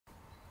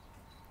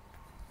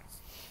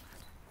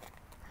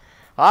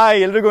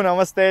Hi ಎಲ್ರಿಗೂ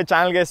ನಮಸ್ತೆ,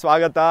 ಚಾನಲ್ಗೆ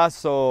ಸ್ವಾಗತ.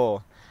 ಸೊ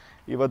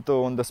ಇವತ್ತು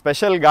ಒಂದು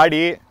ಸ್ಪೆಷಲ್ ಗಾಡಿ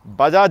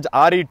ಬಜಾಜ್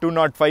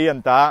RE205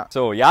 ಅಂತ.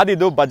 ಸೊ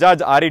ಯಾವ್ದಿದು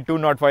ಬಜಾಜ್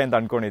RE205 ಅಂತ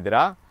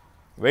ಅನ್ಕೊಂಡಿದ್ದೀರಾ?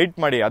 ವೆಯ್ಟ್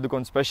ಮಾಡಿ,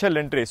 ಅದಕ್ಕೊಂದು ಸ್ಪೆಷಲ್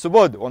ಎಂಟ್ರಿ.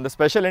 ಸುಬೋಧ್, ಒಂದು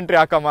ಸ್ಪೆಷಲ್ ಎಂಟ್ರಿ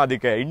ಹಾಕಮ್ಮ.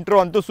 ಅದಕ್ಕೆ ಇಂಟ್ರೋ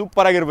ಅಂತೂ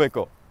ಸೂಪರ್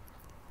ಆಗಿರಬೇಕು.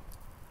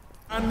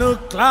 ನಾನು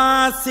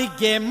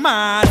ಕ್ಲಾಸಿಗೆ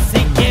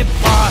ಮಾಸಿಗೆ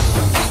ಬಾಸ್,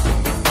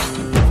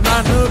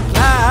 ನಾನು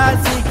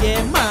ಕ್ಲಾಸಿಗೆ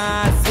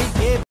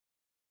ಮಾಸಿಗೆ.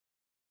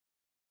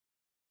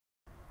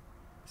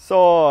 ಸೊ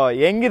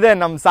ಹೆಂಗಿದೆ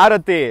ನಮ್ಮ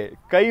ಸಾರಥಿ?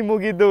 ಕೈ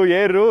ಮುಗಿದು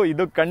ಏರು,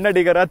 ಇದು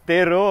ಕನ್ನಡಿಗರ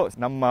ತೇರು.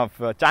 ನಮ್ಮ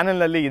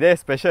ಚಾನೆಲ್ನಲ್ಲಿ ಇದೇ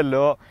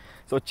ಸ್ಪೆಷಲ್ಲು.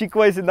 ಸೊ ಚಿಕ್ಕ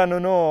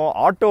ವಯಸ್ಸಿಂದನೂ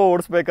ಆಟೋ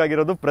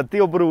ಓಡಿಸ್ಬೇಕಾಗಿರೋದು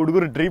ಪ್ರತಿಯೊಬ್ಬರು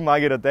ಹುಡುಗರು ಡ್ರೀಮ್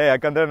ಆಗಿರುತ್ತೆ.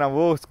 ಯಾಕಂದರೆ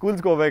ನಾವು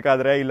ಸ್ಕೂಲ್ಸ್ಗೆ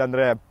ಹೋಗ್ಬೇಕಾದ್ರೆ,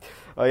 ಇಲ್ಲಾಂದರೆ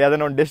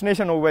ಯಾವುದನ್ನ ಒಂದು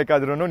ಡೆಸ್ಟಿನೇಷನ್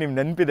ಹೋಗ್ಬೇಕಾದ್ರೂ ನಿಮ್ಗೆ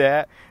ನೆನಪಿದೆ.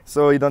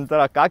 ಸೊ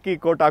ಇದೊಂಥರ ಕಾಕಿ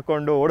ಕೋಟ್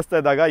ಹಾಕ್ಕೊಂಡು ಓಡಿಸ್ತಾ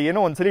ಇದ್ದಾಗ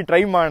ಏನೋ ಒಂದ್ಸಲಿ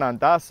ಟ್ರೈ ಮಾಡೋಣ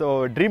ಅಂತ. ಸೊ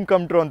ಡ್ರೀಮ್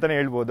ಕಮ್ ಟ್ರೂ ಅಂತಲೇ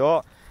ಹೇಳ್ಬೋದು.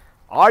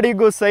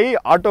 ಆಡಿಗೂ ಸೈ,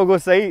 ಆಟೋಗೂ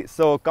ಸೈ.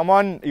 ಸೊ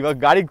ಕಮಾನ್, ಇವಾಗ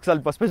ಗಾಡಿಗೆ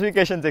ಸ್ವಲ್ಪ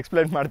ಸ್ಪೆಸಿಫಿಕೇಶನ್ಸ್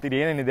ಎಕ್ಸ್ಪ್ಲೇನ್ ಮಾಡ್ತೀರಿ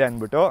ಏನೇನಿದೆ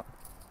ಅಂದ್ಬಿಟ್ಟು.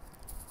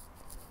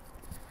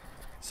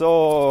 So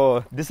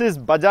this is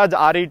Bajaj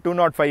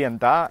RE205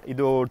 ಅಂತ.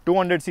 ಇದು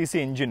 200cc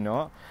ಇಂಜಿನ್ನು.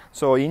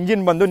 ಸೊ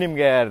ಇಂಜಿನ್ ಬಂದು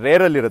ನಿಮಗೆ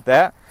ರೇರಲ್ಲಿರುತ್ತೆ.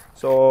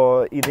 ಸೊ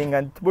ಇದು ಹಿಂಗೆ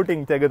ಅಂತ್ಬಿಟ್ಟು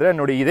ಹಿಂಗೆ ತೆಗೆದ್ರೆ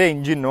ನೋಡಿ, ಇದೇ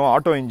ಇಂಜಿನ್ನು,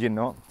 ಆಟೋ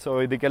ಇಂಜಿನ್ನು. ಸೊ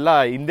ಇದಕ್ಕೆಲ್ಲ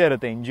ಹಿಂದೆ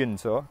ಇರುತ್ತೆ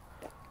ಇಂಜಿನ್ಸು.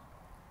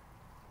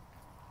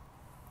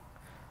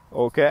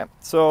 ಓಕೆ,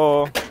 ಸೊ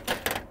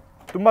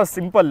ತುಂಬ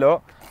ಸಿಂಪಲ್ಲು.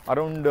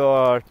 ಅರೌಂಡ್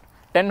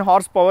 10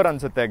 ಹಾರ್ಸ್ ಪವರ್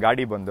ಅನಿಸುತ್ತೆ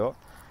ಗಾಡಿ ಬಂದು.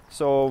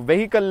 ಸೊ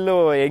ವೆಹಿಕಲ್ಲು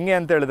ಹೆಂಗೆ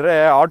ಅಂತ ಹೇಳಿದ್ರೆ,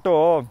 ಆಟೋ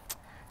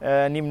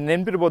ನಿಮ್ಮ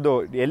ನೆನಪಿರ್ಬೋದು,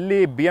 ಎಲ್ಲಿ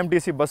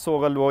BMTC ಬಸ್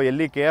ಹೋಗಲ್ವೋ,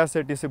 ಎಲ್ಲಿ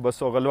KSRTC ಬಸ್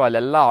ಹೋಗಲ್ವೋ,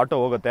 ಅಲ್ಲೆಲ್ಲ ಆಟೋ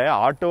ಹೋಗುತ್ತೆ.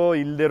 ಆಟೋ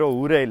ಇಲ್ಲದಿರೋ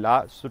ಊರೇ ಇಲ್ಲ.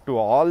 So to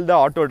all the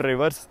auto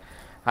drivers,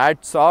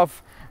 hats off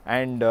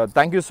and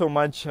thank you so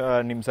much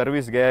ನಿಮ್ಮ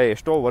ಸರ್ವಿಸ್ಗೆ.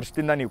 ಎಷ್ಟೋ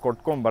ವರ್ಷದಿಂದ ನೀವು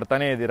ಕೊಟ್ಕೊಂಡು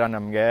ಬರ್ತಾನೇ ಇದ್ದೀರಾ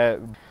ನಮಗೆ.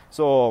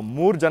 ಸೊ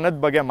 3 ಜನದ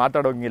ಬಗ್ಗೆ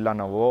ಮಾತಾಡೋಂಗಿಲ್ಲ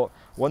ನಾವು.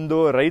 ಒಂದು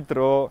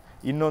ರೈತರು,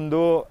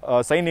 ಇನ್ನೊಂದು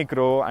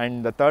ಸೈನಿಕರು, and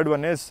the third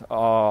one is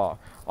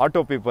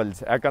auto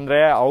people's. ಯಾಕಂದರೆ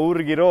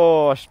ಅವ್ರಿಗಿರೋ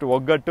ಅಷ್ಟು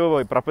ಒಗ್ಗಟ್ಟು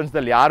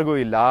ಪ್ರಪಂಚದಲ್ಲಿ ಯಾರಿಗೂ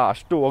ಇಲ್ಲ,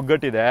 ಅಷ್ಟು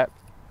ಒಗ್ಗಟ್ಟಿದೆ.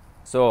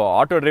 ಸೊ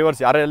ಆಟೋ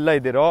ಡ್ರೈವರ್ಸ್ ಯಾರೆಲ್ಲ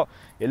ಇದ್ದೀರೋ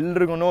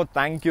ಎಲ್ರಿಗೂ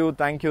ಥ್ಯಾಂಕ್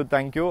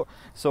ಯು.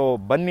 ಸೊ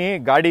ಬನ್ನಿ,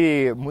 ಗಾಡಿ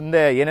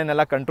ಮುಂದೆ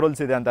ಏನೇನೆಲ್ಲ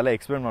ಕಂಟ್ರೋಲ್ಸ್ ಇದೆ ಅಂತೆಲ್ಲ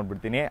ಎಕ್ಸ್ಪ್ಲೇನ್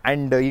ಮಾಡಿಬಿಡ್ತೀನಿ.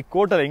 ಆ್ಯಂಡ್ ಈ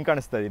ಕೋಟಲ್ಲಿ ಹೆಂಗೆ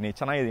ಕಾಣಿಸ್ತಾ ಇದ್ದೀನಿ,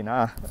 ಚೆನ್ನಾಗಿದ್ದೀನಾ?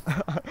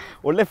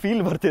 ಒಳ್ಳೆ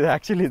ಫೀಲ್ ಬರ್ತಿದೆ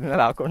ಆ್ಯಕ್ಚುಲಿ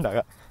ಇದನ್ನೆಲ್ಲ ಹಾಕೊಂಡಾಗ.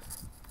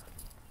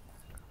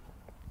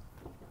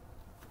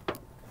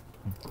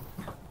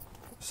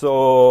 ಸೊ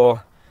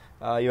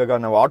ಇವಾಗ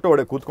ನಾವು ಆಟೋ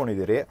ಒಳಗೆ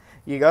ಕೂತ್ಕೊಂಡಿದ್ದೀರಿ.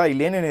 ಈಗ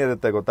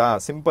ಇಲ್ಲೇನೇನಿರುತ್ತೆ ಗೊತ್ತಾ?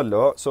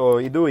 ಸಿಂಪಲ್ಲು. ಸೊ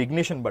ಇದು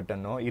ಇಗ್ನಿಷನ್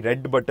ಬಟನ್ನು. ಈ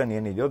ರೆಡ್ ಬಟನ್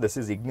ಏನಿದೆಯೋ ದಿಸ್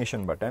ಈಸ್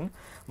ಇಗ್ನಿಷನ್ ಬಟನ್.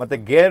 ಮತ್ತು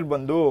ಗೇರ್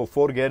ಬಂದು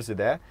 4 ಗೇರ್ಸ್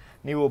ಇದೆ.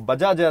 ನೀವು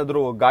ಬಜಾಜ್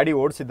ಆದರೂ ಗಾಡಿ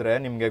ಓಡಿಸಿದ್ರೆ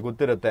ನಿಮಗೆ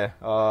ಗೊತ್ತಿರುತ್ತೆ,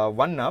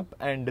 1 up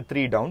and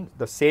 3 down,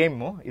 the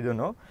same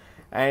ಇದೂ.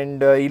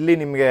 ಆ್ಯಂಡ್ ಇಲ್ಲಿ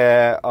ನಿಮಗೆ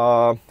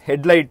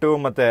ಹೆಡ್ಲೈಟು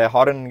ಮತ್ತು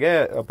ಹಾರನ್ಗೆ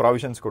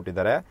ಪ್ರಾವಿಷನ್ಸ್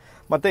ಕೊಟ್ಟಿದ್ದಾರೆ.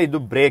 ಮತ್ತು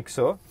ಇದು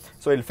ಬ್ರೇಕ್ಸು.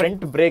 ಸೊ ಇಲ್ಲಿ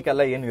ಫ್ರಂಟ್ ಬ್ರೇಕ್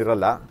ಎಲ್ಲ ಏನು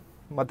ಇರೋಲ್ಲ.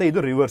 ಮತ್ತು ಇದು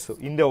ರಿವರ್ಸು,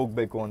 ಹಿಂದೆ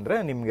ಹೋಗಬೇಕು ಅಂದರೆ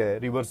ನಿಮಗೆ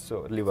ರಿವರ್ಸ್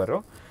ಲಿವರು.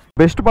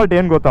 ಬೆಸ್ಟ್ ಪಾರ್ಟ್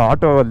ಏನು ಗೊತ್ತಾ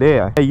ಆಟೋ ಅಲ್ಲಿ?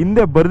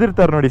 ಹಿಂದೆ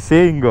ಬರ್ದಿರ್ತಾರೆ ನೋಡಿ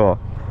ಸೇಯಿಂಗು,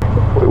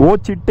 ಓ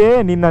ಚಿಟ್ಟೆ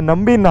ನಿನ್ನ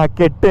ನಂಬಿ ನಾ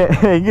ಕೆಟ್ಟೆ.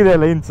 ಹೆಂಗಿದೆ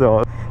ಲೈನ್ಸು?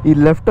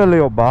 ಇಲ್ಲಿ ಲೆಫ್ಟಲ್ಲಿ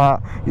ಒಬ್ಬ,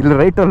 ಇಲ್ಲಿ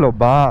ರೈಟಲ್ಲಿ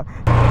ಒಬ್ಬ.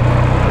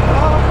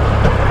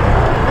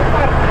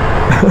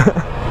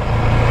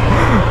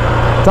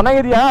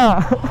 ಚೆನ್ನಾಗಿದೆಯಾ?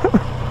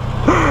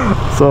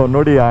 ಸೊ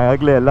ನೋಡಿ,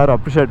 ಆಗಲೇ ಎಲ್ಲರೂ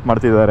ಅಪ್ರಿಷಿಯೇಟ್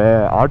ಮಾಡ್ತಿದ್ದಾರೆ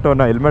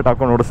ಆಟೋನ ಹೆಲ್ಮೆಟ್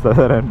ಹಾಕೊಂಡು ಓಡಿಸ್ತಾ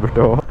ಇದ್ದಾರೆ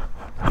ಅಂದ್ಬಿಟ್ಟು.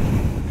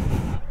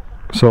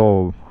 ಸೊ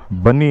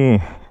ಬನ್ನಿ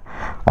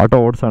ಆಟೋ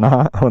ಓಡಿಸೋಣ.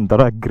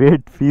 ಒಂಥರ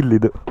ಗ್ರೇಟ್ ಫೀಲ್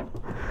ಇದು,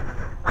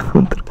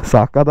 ಒಂಥರ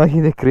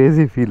ಸಾಕಾಗಿದೆ,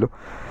 ಕ್ರೇಜಿ ಫೀಲು.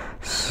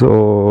 ಸೊ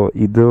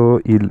ಇದು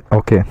ಇಲ್ಲಿ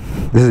okay,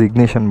 this is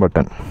ignition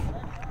button.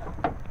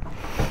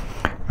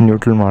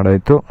 Neutral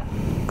ಮಾಡಾಯಿತು.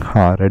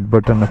 ಹಾಂ, ರೆಡ್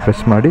ಬಟನ್ನ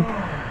ಪ್ರೆಸ್ ಮಾಡಿ.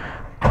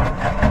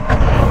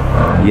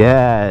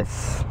 ಎಸ್,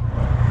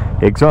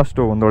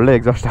 ಎಕ್ಸಾಸ್ಟು ಒಂದೊಳ್ಳೆ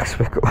exhaust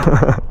ಹಾಕ್ಸ್ಬೇಕು.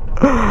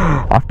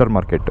 After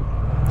market.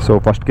 So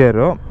first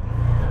ಗೇರು.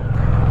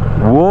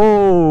 ಓ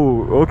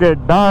ಓಕೆ,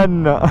 ಡನ್.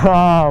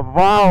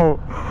 ವಾವ್.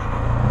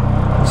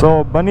 ಸೊ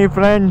ಬನ್ನಿ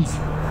friends,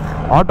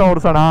 auto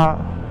ಓಡಿಸೋಣ.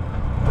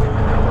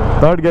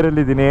 3rd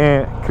ಗೇರಲ್ಲಿದ್ದೀನಿ.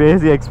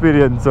 Crazy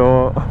experience.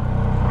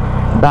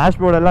 Dash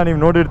board ಎಲ್ಲ ನೀವು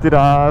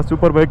ನೋಡಿರ್ತೀರಾ,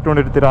 ಸೂಪರ್ ಬೈಕ್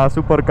ನೋಡಿರ್ತೀರಾ,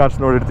 ಸೂಪರ್ ಕಾರ್ಸ್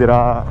ನೋಡಿರ್ತೀರಾ.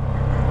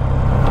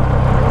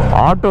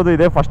 ಆಟೋದು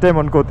ಇದೆ ಫಸ್ಟ್ ಟೈಮ್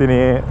ಅನ್ಕೋತೀನಿ.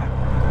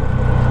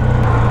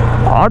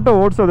 ಆಟೋ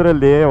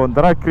ಓಡಿಸೋದ್ರಲ್ಲಿ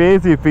ಒಂಥರ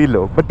ಕ್ರೇಜಿ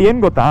ಫೀಲು. ಬಟ್ ಏನು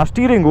ಗೊತ್ತಾ,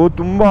 ಸ್ಟೀರಿಂಗು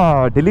ತುಂಬ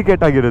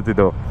ಡೆಲಿಕೇಟ್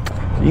ಆಗಿರುತ್ತಿದ್ದು.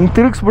 ಹಿಂಗೆ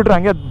ತಿರುಗಿಸ್ಬಿಟ್ರೆ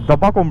ಹಂಗೆ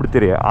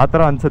ದಬ್ಬಾಕೊಂಡ್ಬಿಡ್ತೀರಿ, ಆ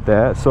ಥರ ಅನಿಸುತ್ತೆ.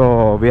 So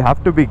we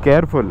have to be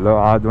careful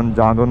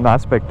ಅದೊಂದು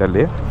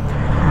ಆಸ್ಪೆಕ್ಟಲ್ಲಿ.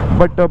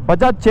 ಬಟ್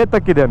ಬಜಾಜ್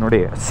ಚೇತಕ್ಕಿದೆ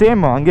ನೋಡಿ,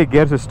 ಸೇಮ್ ಹಂಗೆ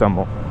ಗೇರ್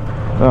ಸಿಸ್ಟಮು.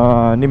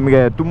 ನಿಮಗೆ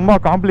ತುಂಬ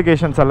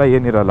ಕಾಂಪ್ಲಿಕೇಶನ್ಸ್ ಎಲ್ಲ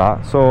ಏನಿರಲ್ಲ.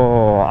 ಸೊ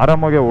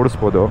ಆರಾಮಾಗೆ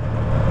ಓಡಿಸ್ಬೋದು.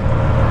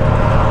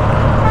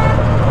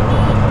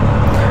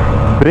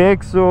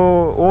 ಬ್ರೇಕ್ಸು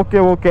ಓಕೆ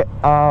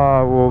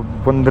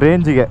ಒಂದು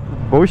ರೇಂಜಿಗೆ.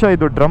 ಬಹುಶಃ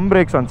ಇದು ಡ್ರಮ್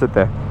ಬ್ರೇಕ್ಸ್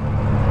ಅನಿಸುತ್ತೆ.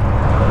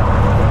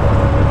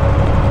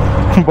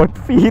 ಬಟ್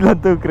ಫೀಲ್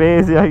ಅಂತೂ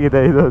ಕ್ರೇಜಿ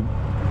ಆಗಿದೆ ಇದು.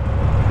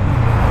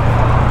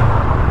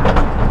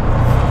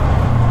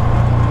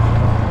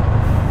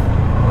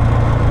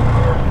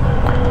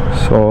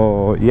 ಸೊ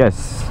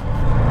ಎಸ್,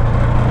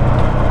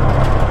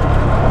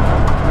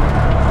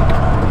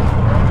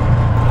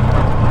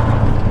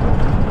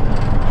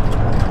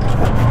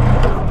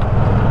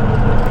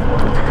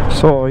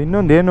 ಸೊ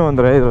ಇನ್ನೊಂದೇನು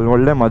ಅಂದರೆ ಇದರಲ್ಲಿ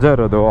ಒಳ್ಳೆ ಮಜಾ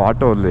ಇರೋದು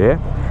ಆಟೋಲ್ಲಿ,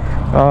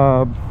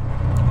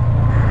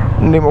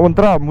 ನಿಮ್ಮ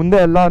ಒಂಥರ ಮುಂದೆ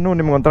ಎಲ್ಲನೂ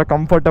ನಿಮ್ಗೊಂಥರ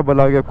ಕಂಫರ್ಟಬಲ್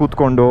ಆಗಿ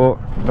ಕೂತ್ಕೊಂಡು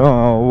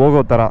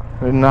ಹೋಗೋ ಥರ.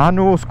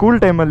 ನಾನು ಸ್ಕೂಲ್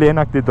ಟೈಮಲ್ಲಿ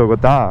ಏನಾಗ್ತಿತ್ತು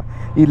ಗೊತ್ತಾ,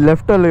 ಈ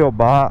ಲೆಫ್ಟಲ್ಲಿ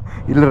ಒಬ್ಬ,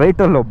 ಇಲ್ಲಿ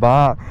ರೈಟಲ್ಲಿ ಒಬ್ಬ,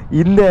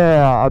 ಹಿಂದೆ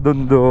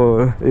ಅದೊಂದು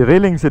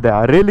ರೇಲಿಂಗ್ಸ್ ಇದೆ,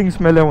 ಆ ರೇಲಿಂಗ್ಸ್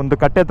ಮೇಲೆ ಒಂದು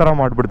ಕಟ್ಟೆ ಥರ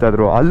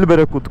ಮಾಡಿಬಿಡ್ತಾಯಿದ್ರು, ಅಲ್ಲಿ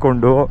ಬೇರೆ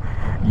ಕೂತ್ಕೊಂಡು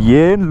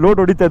ಏನು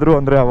ಲೋಡ್ ಹೊಡಿತಾಯಿದ್ರು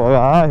ಅಂದರೆ ಅವಾಗ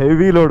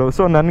ಹೆವಿ ಲೋಡು.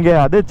 ಸೊ ನನಗೆ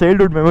ಅದೇ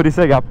ಚೈಲ್ಡ್ಹುಡ್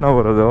ಮೆಮೊರೀಸೇ ಜ್ಞಾಪನ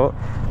ಬರೋದು.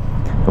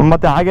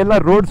 ಮತ್ತು ಆಗೆಲ್ಲ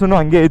ರೋಡ್ಸೂ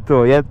ಹಂಗೆ ಇತ್ತು,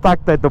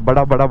 ಎತ್ತಾಗ್ತಾಯಿತ್ತು ಬಡ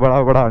ಬಡ ಬಡ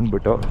ಬಡ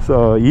ಅಂದ್ಬಿಟ್ಟು. ಸೊ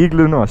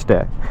ಈಗಲೂ ಅಷ್ಟೇ.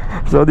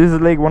 So this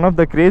is like one of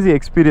the crazy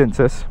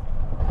experiences.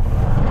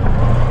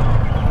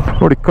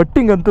 ನೋಡಿ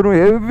ಕಟ್ಟಿಂಗ್ ಅಂತೂ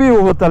ಹೆವಿ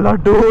ಹೋಗುತ್ತಲ್ಲ,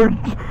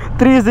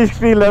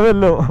 360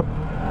 ಲೆವೆಲ್ಲು,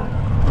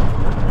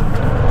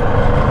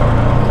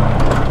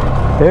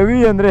 ಹೆವಿ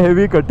ಅಂದರೆ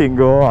ಹೆವಿ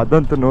ಕಟ್ಟಿಂಗು,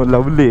 ಅದಂತೂ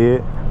lovely.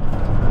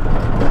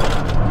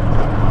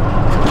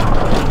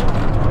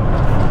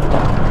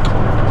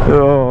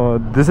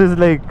 This is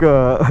like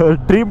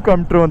dream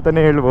come true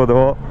ಅಂತಲೇ ಹೇಳ್ಬೋದು.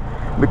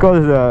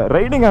 Because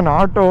riding on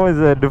auto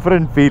is A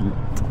different feel,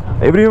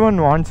 every one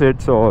wants it.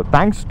 So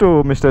thanks to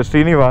mister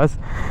Srinivas.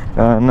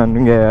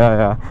 ನನಗೆ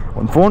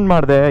ಒಂದು phone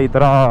ಮಾಡಿದೆ, ಈ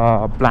ಥರ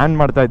ಪ್ಲ್ಯಾನ್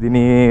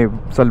ಮಾಡ್ತಾಯಿದ್ದೀನಿ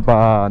ಸ್ವಲ್ಪ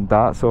ಅಂತ.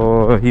 So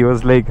he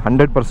was like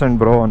 100%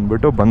 bro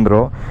ಅಂದ್ಬಿಟ್ಟು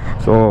ಬಂದರು.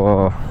 ಸೊ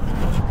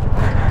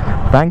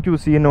ಥ್ಯಾಂಕ್ ಯು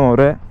ಸೀನು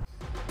ಅವರೇ.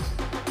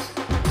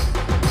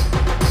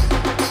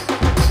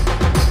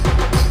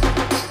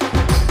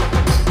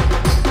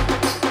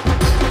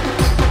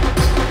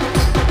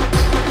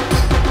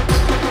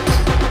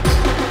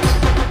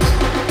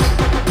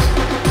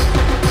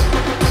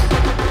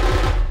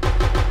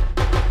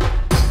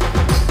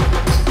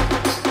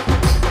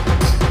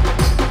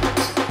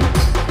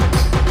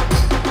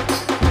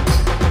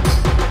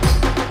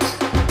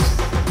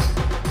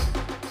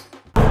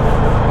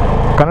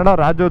 ಕನ್ನಡ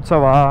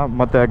ರಾಜ್ಯೋತ್ಸವ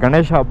ಮತ್ತು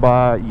ಗಣೇಶ ಹಬ್ಬ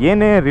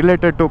ಏನೇ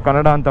ರಿಲೇಟೆಡ್ ಟು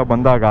ಕನ್ನಡ ಅಂತ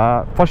ಬಂದಾಗ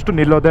ಫಸ್ಟ್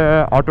ನಿಲ್ಲೋದೇ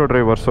ಆಟೋ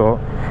ಡ್ರೈವರ್ಸು.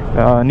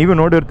 ನೀವು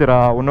ನೋಡಿರ್ತೀರ,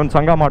 ಒಂದೊಂದು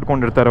ಸಂಘ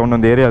ಮಾಡ್ಕೊಂಡಿರ್ತಾರೆ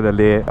ಒಂದೊಂದು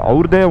ಏರಿಯಾದಲ್ಲಿ,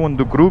 ಅವ್ರದ್ದೇ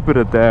ಒಂದು ಗ್ರೂಪ್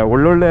ಇರುತ್ತೆ,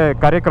 ಒಳ್ಳೊಳ್ಳೆ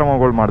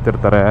ಕಾರ್ಯಕ್ರಮಗಳು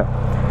ಮಾಡ್ತಿರ್ತಾರೆ.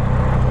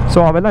 ಸೊ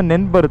ಅವೆಲ್ಲ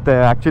ನೆನ್ಪು ಬರುತ್ತೆ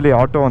ಆ್ಯಕ್ಚುಲಿ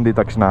ಆಟೋ ಅಂದಿದ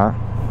ತಕ್ಷಣ.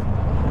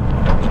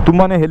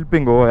 ತುಂಬಾ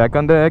ಹೆಲ್ಪಿಂಗು,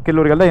 ಯಾಕಂದರೆ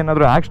ಕೆಲವರಿಗೆಲ್ಲ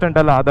ಏನಾದರೂ ಆಕ್ಸಿಡೆಂಟ್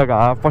ಎಲ್ಲ ಆದಾಗ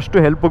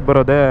ಫಸ್ಟು ಹೆಲ್ಪಿಗೆ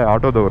ಬರೋದೇ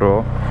ಆಟೋದವರು.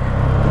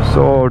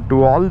 So to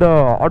all the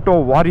auto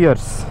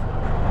warriors,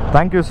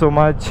 thank you so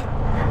much.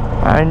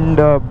 And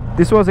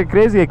this was A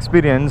crazy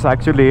experience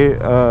actually.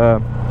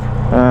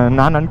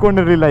 ನಾನು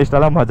ಅಂದ್ಕೊಂಡಿರಲಿಲ್ಲ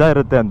ಇಷ್ಟೆಲ್ಲ ಮಜಾ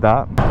ಇರುತ್ತೆ ಅಂತ.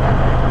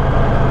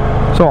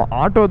 ಸೊ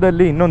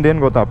ಆಟೋದಲ್ಲಿ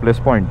ಇನ್ನೊಂದೇನು ಗೊತ್ತಾ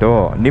ಪ್ಲಸ್ ಪಾಯಿಂಟು,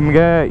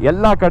 ನಿಮಗೆ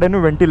ಎಲ್ಲ ಕಡೆನೂ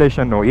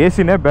ವೆಂಟಿಲೇಷನ್ನು, ಎ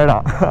ಸಿನೇ ಬೇಡ.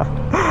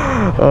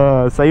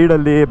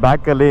 ಸೈಡಲ್ಲಿ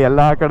ಬ್ಯಾಕಲ್ಲಿ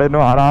ಎಲ್ಲ ಕಡೆನೂ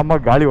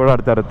ಆರಾಮಾಗಿ ಗಾಳಿ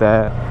ಓಡಾಡ್ತಾ ಇರುತ್ತೆ.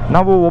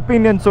 ನಾವು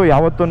ಒಪಿನಿಯನ್ಸು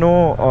ಯಾವತ್ತೂ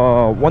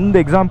ಒಂದು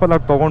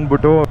ಎಕ್ಸಾಂಪಲಾಗಿ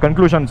ತೊಗೊಂಡ್ಬಿಟ್ಟು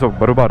ಕನ್ಕ್ಲೂಷನ್ಸು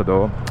ಬರಬಾರ್ದು.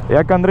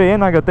 ಯಾಕಂದರೆ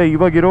ಏನಾಗುತ್ತೆ,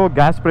 ಇವಾಗಿರೋ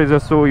ಗ್ಯಾಸ್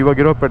ಪ್ರೈಸಸ್ಸು,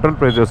 ಇವಾಗಿರೋ petrol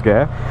ಪ್ರೈಸಸ್ಗೆ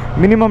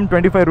minimum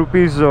 25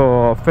 rupees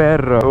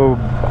fair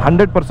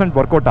 100%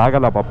 workout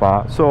ಆಗಲ್ಲ ಪಾಪ.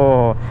 ಸೊ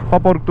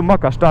ಪಾಪ ಅವ್ರಿಗೆ ತುಂಬ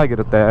ಕಷ್ಟ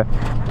ಆಗಿರುತ್ತೆ.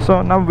 ಸೊ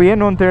ನಾವು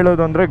ಏನು ಅಂತ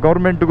ಹೇಳೋದು ಅಂದರೆ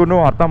ಗೌರ್ಮೆಂಟ್ಗೂ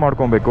ಅರ್ಥ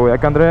ಮಾಡ್ಕೊಬೇಕು.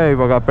 ಯಾಕಂದರೆ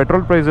ಇವಾಗ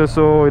ಪೆಟ್ರೋಲ್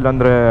ಪ್ರೈಸಸ್ಸು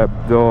ಇಲ್ಲಾಂದರೆ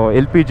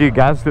LPG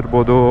ಗ್ಯಾಸ್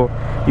ಇರ್ಬೋದು,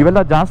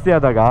 ಇವೆಲ್ಲ ಜಾಸ್ತಿ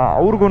ಆದಾಗ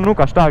ಅವ್ರಿಗೂ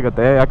ಕಷ್ಟ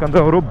ಆಗುತ್ತೆ. ಯಾಕಂದರೆ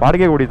ಅವರು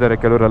ಬಾಡಿಗೆ ಹೊಡಿತಾರೆ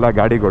ಕೆಲವರೆಲ್ಲ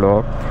ಗಾಡಿಗಳು.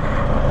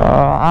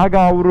 ಆಗ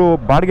ಅವರು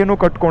ಬಾಡಿಗೆನೂ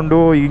ಕಟ್ಕೊಂಡು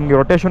ಹಿಂಗೆ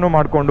ರೊಟೇಷನು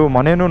ಮಾಡಿಕೊಂಡು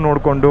ಮನೇನೂ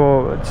ನೋಡಿಕೊಂಡು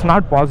it's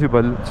not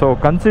possible. So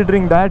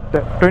ಕನ್ಸಿಡ್ರಿಂಗ್ that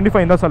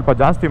 25ಇಂದ ಸ್ವಲ್ಪ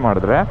ಜಾಸ್ತಿ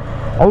ಮಾಡಿದ್ರೆ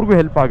ಅವ್ರಿಗೂ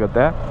ಹೆಲ್ಪ್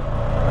ಆಗುತ್ತೆ.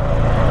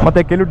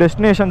 ಮತ್ತು ಕೆಲವು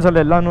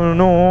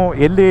ಡೆಸ್ಟಿನೇಷನ್ಸಲ್ಲೆಲ್ಲನೂ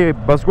ಎಲ್ಲಿ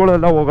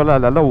ಬಸ್ಗಳೆಲ್ಲ ಹೋಗಲ್ಲ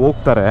ಅಲ್ಲೆಲ್ಲ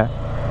ಹೋಗ್ತಾರೆ.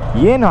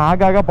 ಏನು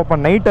ಆಗಾಗ ಪಾಪ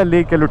ನೈಟಲ್ಲಿ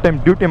ಕೆಲವು ಟೈಮ್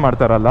ಡ್ಯೂಟಿ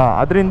ಮಾಡ್ತಾರಲ್ಲ,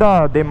 ಅದರಿಂದ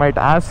they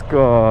might ask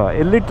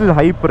A little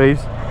high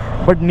price.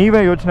 But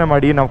ನೀವೇ ಯೋಚನೆ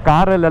ಮಾಡಿ, ನಾವು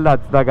ಕಾರಲ್ಲೆಲ್ಲ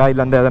ಹತ್ತಿದಾಗ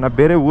ಇಲ್ಲಾಂದರೆ ಅದನ್ನು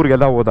ಬೇರೆ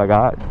ಊರಿಗೆಲ್ಲ ಹೋದಾಗ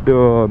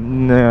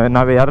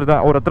ನಾವು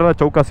ಅವ್ರ ಹತ್ರ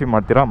ಚೌಕಾಸಿ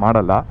ಮಾಡ್ತೀರಾ?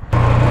 ಮಾಡಲ್ಲ.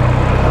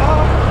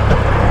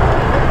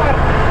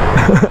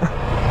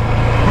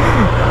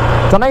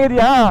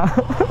 ಚೆನ್ನಾಗಿದೆಯಾ?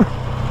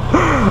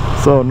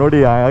 ಸೊ ನೋಡಿ,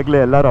 ಆಗಲೇ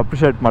ಎಲ್ಲರೂ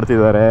ಅಪ್ರಿಷಿಯೇಟ್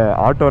ಮಾಡ್ತಿದ್ದಾರೆ,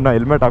 ಆಟೋನ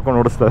ಹೆಲ್ಮೆಟ್ ಹಾಕೊಂಡು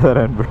ಓಡಿಸ್ತಾ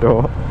ಇದ್ದಾರೆ ಅಂದ್ಬಿಟ್ಟು.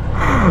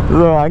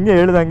 ಸೊ ಹಂಗೆ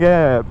ಹೇಳ್ದಂಗೆ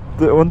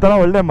ಒಂಥರ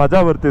ಒಳ್ಳೆ ಮಜಾ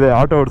ಬರ್ತಿದೆ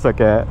ಆಟೋ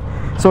ಓಡಿಸೋಕ್ಕೆ.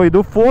 ಸೊ ಇದು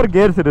 4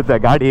 ಗೇರ್ಸ್ ಇರುತ್ತೆ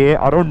ಗಾಡಿ,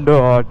 ಅರೌಂಡ್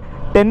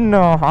 10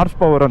 ಹಾರ್ಸ್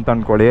ಪವರ್ ಅಂತ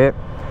ಅಂದ್ಕೊಳ್ಳಿ.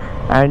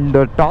 ಆ್ಯಂಡ್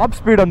ಟಾಪ್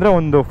ಸ್ಪೀಡ್ ಅಂದರೆ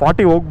ಒಂದು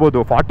 40 ಹೋಗ್ಬೋದು.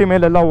 40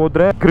 ಮೇಲೆಲ್ಲ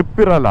ಹೋದರೆ ಗ್ರಿಪ್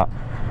ಇರಲ್ಲ,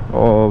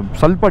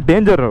 ಸ್ವಲ್ಪ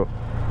ಡೇಂಜರು.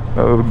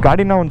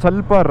 ಗಾಡಿನ ಒಂದು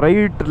ಸ್ವಲ್ಪ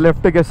ರೈಟ್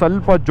ಲೆಫ್ಟಿಗೆ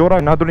ಸ್ವಲ್ಪ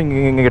ಜೋರಾಗಿ ಏನಾದರೂ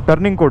ಹಿಂಗೆ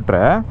ಟರ್ನಿಂಗ್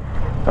ಕೊಟ್ಟರೆ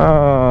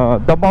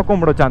ದಬ್ಬ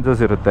ಹಾಕೊಂಡ್ಬಿಡೋ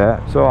ಚಾನ್ಸಸ್ ಇರುತ್ತೆ.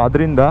 ಸೊ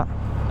ಅದರಿಂದ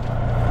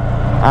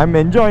ಐ ಆಮ್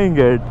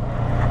ಎಂಜಾಯಿಂಗ್ ಇಟ್.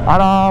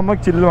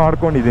 ಆರಾಮಾಗಿ ಚಿಲ್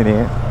ಮಾಡ್ಕೊಂಡಿದ್ದೀನಿ.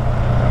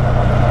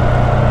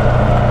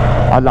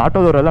 ಅಲ್ಲಿ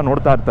ಆಟೋದವರೆಲ್ಲ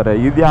ನೋಡ್ತಾ ಇರ್ತಾರೆ,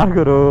 ಇದು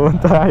ಯಾರು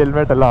ಅಂತ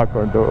ಹೆಲ್ಮೆಟ್ ಎಲ್ಲ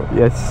ಹಾಕ್ಕೊಂಡು.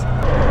 ಎಸ್,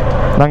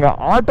 ನಂಗೆ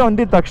ಆಟೋ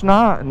ಅಂದಿದ ತಕ್ಷಣ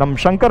ನಮ್ಮ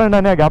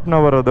ಶಂಕರಣ್ಣನೇ ಜ್ಞಾಪನ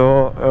ಬರೋದು.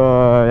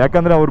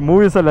 ಯಾಕಂದರೆ ಅವ್ರ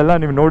ಮೂವೀಸಲ್ಲೆಲ್ಲ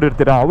ನೀವು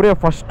ನೋಡಿರ್ತೀರ, ಅವರೇ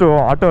ಫಸ್ಟು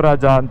ಆಟೋ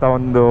ರಾಜ ಅಂತ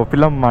ಒಂದು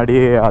ಫಿಲಮ್ ಮಾಡಿ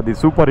ಅದು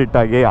ಸೂಪರ್ ಹಿಟ್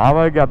ಆಗಿ,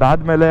 ಆವಾಗ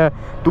ಅದಾದಮೇಲೆ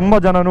ತುಂಬ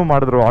ಜನನೂ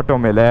ಮಾಡಿದ್ರು ಆಟೋ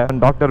ಮೇಲೆ.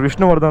 ಡಾಕ್ಟರ್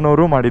ವಿಷ್ಣುವರ್ಧನ್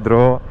ಅವರು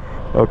ಮಾಡಿದರು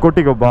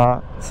ಕೋಟಿಗೊಬ್ಬ.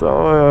 ಸೊ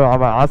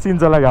ಆ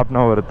ಸೀನ್ಸ್ ಎಲ್ಲ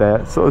ಜ್ಞಾಪನ ಬರುತ್ತೆ.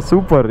 So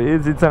super,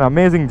 it's an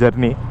amazing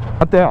journey.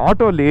 ಮತ್ತು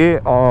ಆಟೋಲಿ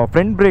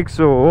ಫ್ರಂಟ್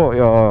ಬ್ರೇಕ್ಸು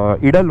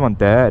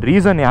ಇಡಲ್ವಂತೆ.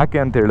 ರೀಸನ್ ಯಾಕೆ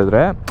ಅಂತ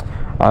ಹೇಳಿದ್ರೆ,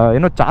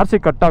 ಏನೋ ಚಾರ್ಜಿ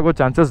ಕಟ್ ಆಗೋ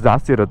ಚಾನ್ಸಸ್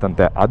ಜಾಸ್ತಿ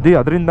ಇರುತ್ತಂತೆ.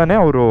 ಅದರಿಂದನೇ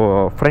ಅವರು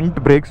ಫ್ರಂಟ್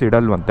ಬ್ರೇಕ್ಸ್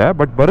ಇಡಲ್ವಂತೆ,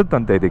 ಬಟ್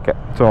ಬರುತ್ತಂತೆ ಇದಕ್ಕೆ.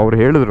 ಸೊ ಅವ್ರು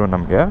ಹೇಳಿದ್ರು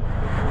ನಮಗೆ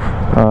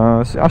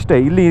ಅಷ್ಟೇ.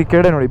 ಇಲ್ಲಿ ಈ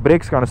ಕಡೆ ನೋಡಿ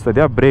ಬ್ರೇಕ್ಸ್ ಕಾಣಿಸ್ತಾ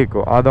ಇದೆಯಾ,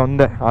 ಬ್ರೇಕು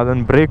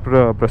ಅದೊಂದು ಬ್ರೇಕ್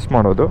ಪ್ರೆಸ್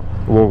ಮಾಡೋದು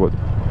ಹೋಗೋದು.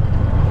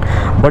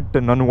 ಬಟ್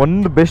ನನ್ನ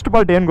ಒಂದು ಬೆಸ್ಟ್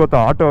ಪಾರ್ಟ್ ಏನು ಗೊತ್ತಾ,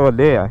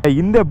 ಆಟೋವಲ್ಲಿ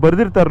ಹಿಂದೆ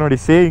ಬರೆದಿರ್ತಾರೆ ನೋಡಿ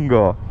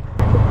ಸೇಯಿಂಗು,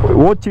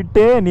 ಓ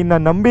ಚಿಟ್ಟೆ ನಿನ್ನ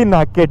ನಂಬಿ ನಾ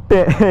ಕೆಟ್ಟೆ,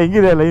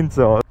 ಹೆಂಗಿದೆ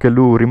ಲೈನ್ಸು.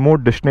 ಕೆಲವು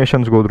ರಿಮೋಟ್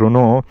ಡೆಸ್ಟಿನೇಷನ್ಸ್ಗೆ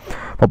ಹೋದ್ರೂ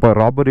ಪಾಪ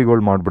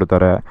ರಾಬರಿಗಳು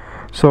ಮಾಡಿಬಿಡ್ತಾರೆ.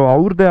 ಸೊ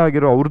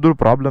ಅವ್ರದ್ದು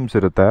ಪ್ರಾಬ್ಲಮ್ಸ್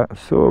ಇರುತ್ತೆ.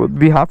 So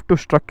we have to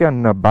struck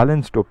an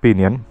balanced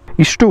opinion.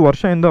 ಇಷ್ಟು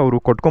ವರ್ಷದಿಂದ ಅವರು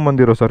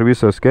ಕೊಟ್ಕೊಂಬಂದಿರೋ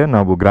ಸರ್ವಿಸಸ್ಗೆ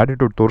ನಾವು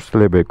ಗ್ರ್ಯಾಟಿಟ್ಯೂಡ್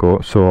ತೋರಿಸಲೇಬೇಕು.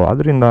 ಸೊ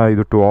ಅದರಿಂದ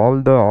ಇದು to all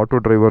the auto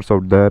drivers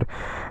out there,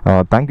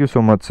 thank you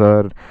so much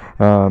sir.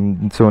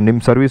 So ನಿಮ್ಮ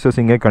ಸರ್ವಿಸಸ್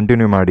ಹಿಂಗೆ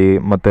ಕಂಟಿನ್ಯೂ ಮಾಡಿ.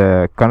 ಮತ್ತು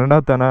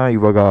ಕನ್ನಡತನ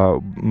ಇವಾಗ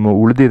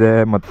ಉಳಿದಿದೆ,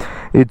 ಮತ್ತು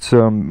it's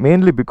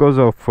mainly because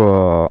of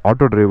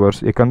auto drivers.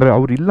 ಯಾಕಂದರೆ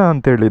ಅವ್ರು ಇಲ್ಲ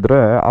ಅಂತ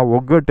ಹೇಳಿದರೆ ಆ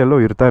ಒಗ್ಗಟ್ಟೆಲ್ಲೋ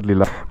ಇರ್ತಾ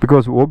ಇರಲಿಲ್ಲ.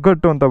 ಬಿಕಾಸ್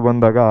ಒಗ್ಗಟ್ಟು ಅಂತ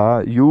ಬಂದಾಗ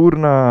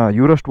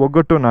ಇವರಷ್ಟು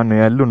ಒಗ್ಗಟ್ಟು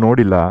ನಾನು ಎಲ್ಲೂ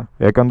ನೋಡಿಲ್ಲ.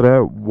 ಯಾಕಂದರೆ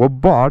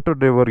ಒಬ್ಬ ಆಟೋ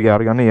ಡ್ರೈವರ್ಗೆ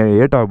ಯಾರಿಗಾನೆ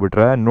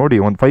ಏಟಾಗ್ಬಿಟ್ರೆ ನೋಡಿ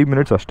ಒಂದು 5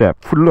 minutes ಅಷ್ಟೇ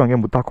ಫುಲ್ಲು ಹಂಗೆ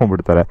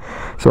ಮುತ್ತಾಕೊಂಡ್ಬಿಡ್ತಾರೆ.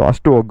 ಸೊ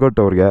ಅಷ್ಟು ಒಗ್ಗಟ್ಟು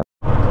ಅವ್ರಿಗೆ.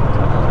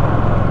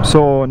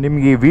 ಸೊ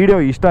ನಿಮ್ಗೆ ಈ ವಿಡಿಯೋ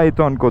ಇಷ್ಟ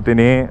ಆಯಿತು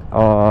ಅನ್ಕೋತೀನಿ.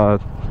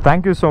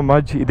 Thank you so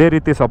much. ಇದೇ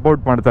ರೀತಿ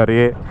ಸಪೋರ್ಟ್ ಮಾಡ್ತಾರೆ.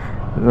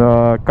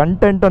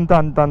 ಕಂಟೆಂಟ್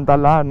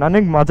ಅಂತಲ್ಲ,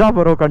 ನನಗೆ ಮಜಾ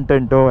ಬರೋ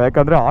ಕಂಟೆಂಟು.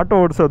 ಯಾಕಂದರೆ ಆಟೋ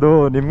ಓಡಿಸೋದು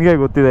ನಿಮಗೆ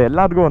ಗೊತ್ತಿದೆ,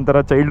 ಎಲ್ಲರಿಗೂ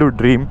ಒಂಥರ childhood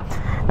dream.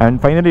 And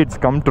finally it's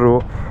come true.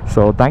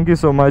 So thank you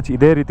so much.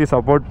 ಇದೇ ರೀತಿ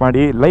ಸಪೋರ್ಟ್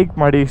ಮಾಡಿ, ಲೈಕ್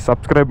ಮಾಡಿ,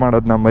 ಸಬ್ಸ್ಕ್ರೈಬ್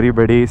ಮಾಡೋದನ್ನ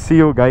ಮರಿಬೇಡಿ. C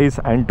you guys,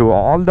 and to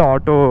all the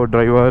auto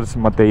drivers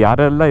ಮತ್ತು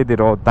ಯಾರೆಲ್ಲ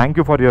ಇದ್ದೀರೋ, thank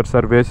you for your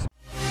service.